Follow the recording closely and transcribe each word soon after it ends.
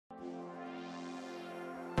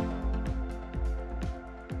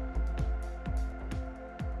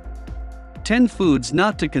10 foods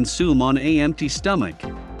not to consume on an empty stomach.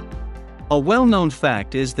 A well-known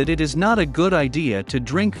fact is that it is not a good idea to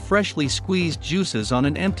drink freshly squeezed juices on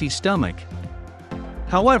an empty stomach.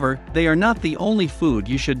 However, they are not the only food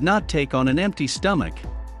you should not take on an empty stomach.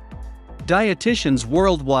 Dietitians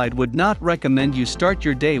worldwide would not recommend you start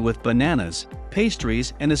your day with bananas,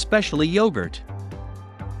 pastries, and especially yogurt.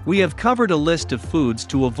 We have covered a list of foods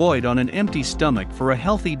to avoid on an empty stomach for a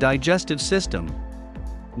healthy digestive system.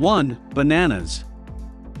 1. Bananas.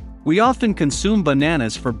 We often consume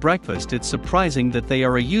bananas for breakfast. It's surprising that they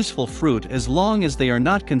are a useful fruit as long as they are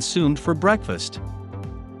not consumed for breakfast.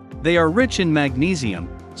 They are rich in magnesium,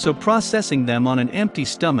 so processing them on an empty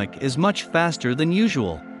stomach is much faster than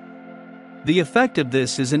usual. The effect of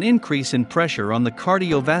this is an increase in pressure on the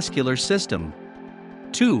cardiovascular system.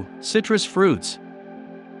 2. Citrus fruits.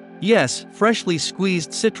 Yes, freshly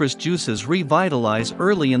squeezed citrus juices revitalize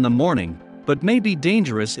early in the morning, but may be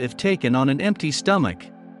dangerous if taken on an empty stomach.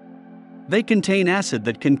 They contain acid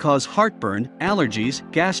that can cause heartburn, allergies,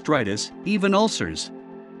 gastritis, even ulcers.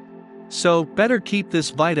 So, better keep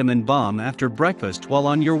this vitamin bomb after breakfast while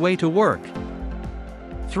on your way to work.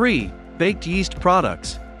 3. Baked yeast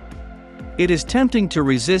products. It is tempting to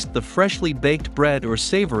resist the freshly baked bread or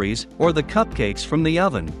savories or the cupcakes from the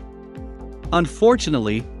oven.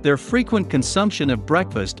 Unfortunately, their frequent consumption of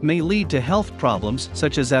breakfast may lead to health problems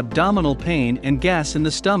such as abdominal pain and gas in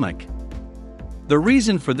the stomach. The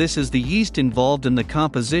reason for this is the yeast involved in the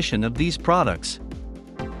composition of these products.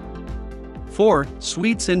 4.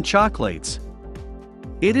 Sweets and chocolates.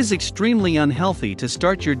 It is extremely unhealthy to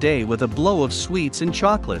start your day with a blow of sweets and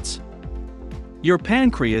chocolates. Your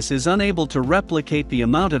pancreas is unable to replicate the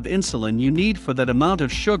amount of insulin you need for that amount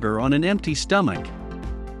of sugar on an empty stomach.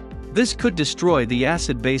 This could destroy the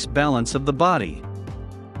acid-base balance of the body.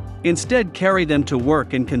 Instead, carry them to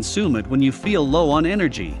work and consume it when you feel low on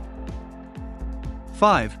energy.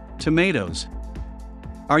 5. Tomatoes.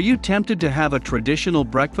 Are you tempted to have a traditional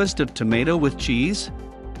breakfast of tomato with cheese?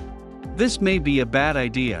 This may be a bad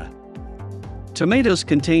idea. Tomatoes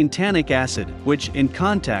contain tannic acid, which, in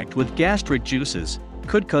contact with gastric juices,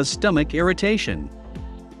 could cause stomach irritation.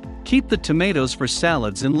 Keep the tomatoes for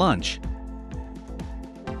salads and lunch.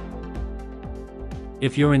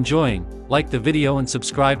 If you're enjoying, like the video and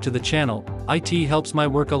subscribe to the channel. It helps my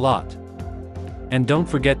work a lot. And don't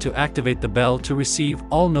forget to activate the bell to receive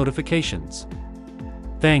all notifications.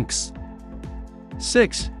 Thanks.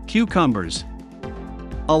 6. Cucumbers.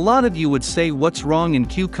 A lot of you would say what's wrong in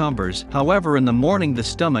cucumbers, however in the morning the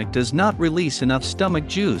stomach does not release enough stomach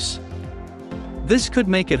juice. This could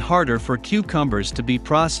make it harder for cucumbers to be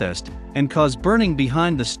processed and cause burning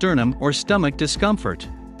behind the sternum or stomach discomfort.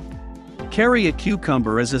 Carry a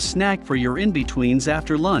cucumber as a snack for your in-betweens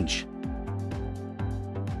after lunch.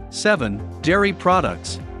 7. Dairy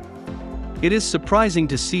products. It is surprising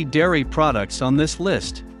to see dairy products on this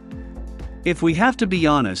list. If we have to be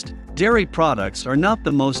honest, dairy products are not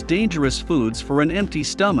the most dangerous foods for an empty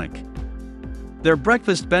stomach. Their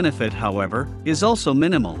breakfast benefit, however, is also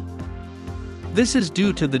minimal. This is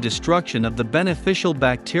due to the destruction of the beneficial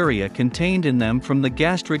bacteria contained in them from the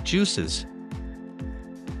gastric juices.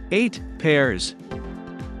 8. Pears.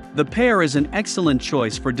 The pear is an excellent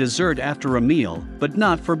choice for dessert after a meal, but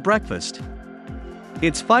not for breakfast.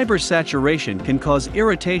 Its fiber saturation can cause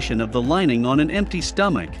irritation of the lining on an empty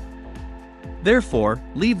stomach. Therefore,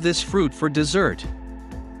 leave this fruit for dessert.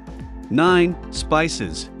 9.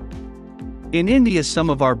 Spices. In India, some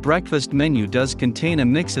of our breakfast menu does contain a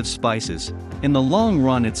mix of spices. In the long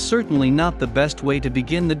run, it's certainly not the best way to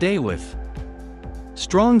begin the day with.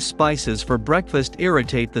 Strong spices for breakfast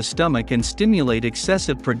irritate the stomach and stimulate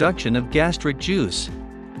excessive production of gastric juice.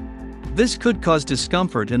 This could cause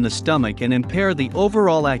discomfort in the stomach and impair the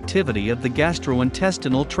overall activity of the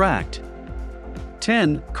gastrointestinal tract.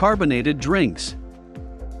 10. Carbonated drinks.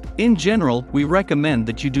 In general, we recommend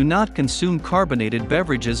that you do not consume carbonated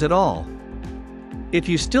beverages at all. If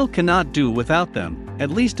you still cannot do without them, at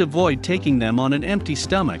least avoid taking them on an empty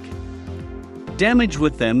stomach. Damage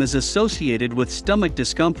with them is associated with stomach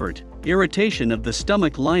discomfort, irritation of the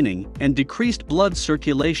stomach lining, and decreased blood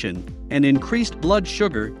circulation, and increased blood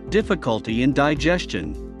sugar, difficulty in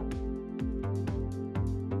digestion.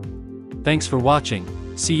 Thanks for watching.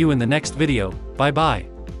 See you in the next video. Bye bye.